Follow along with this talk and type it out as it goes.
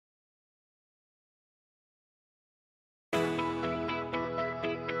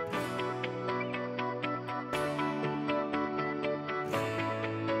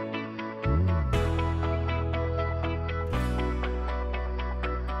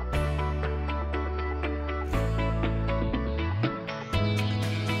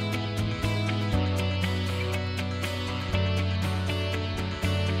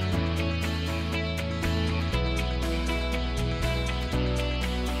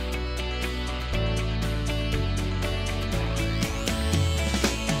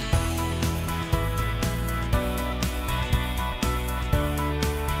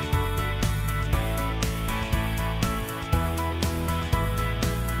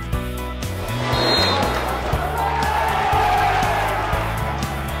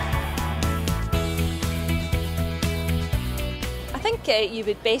you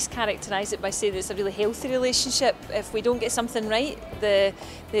would best characterise it by saying it's a really healthy relationship. If we don't get something right, they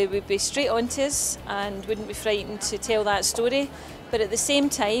would be straight on to us and wouldn't be frightened to tell that story. But at the same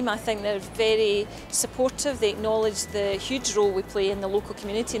time, I think they're very supportive. They acknowledge the huge role we play in the local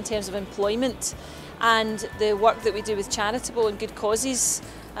community in terms of employment and the work that we do with charitable and good causes.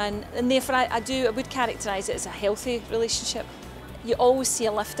 And therefore I would characterise it as a healthy relationship. You always see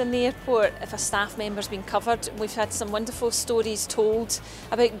a lift in the airport if a staff member's been covered. We've had some wonderful stories told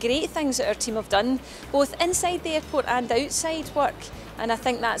about great things that our team have done, both inside the airport and outside work. And I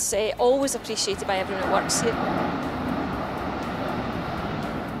think that's always appreciated by everyone that works here.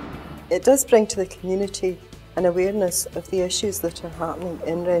 It does bring to the community an awareness of the issues that are happening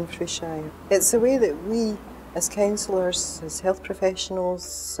in Renfrewshire. It's a way that we, as councillors, as health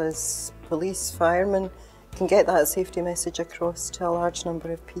professionals, as police, firemen, can get that safety message across to a large number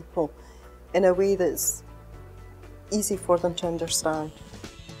of people in a way that's easy for them to understand.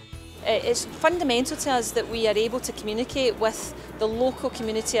 It's fundamental to us that we are able to communicate with the local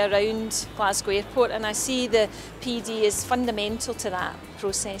community around Glasgow Airport, and I see the PD as fundamental to that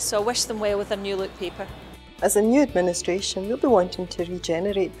process, so I wish them well with their new look paper. As a new administration, we'll be wanting to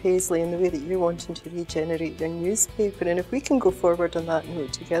regenerate Paisley in the way that you're wanting to regenerate your newspaper, and if we can go forward on that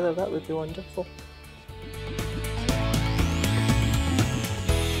note together, that would be wonderful.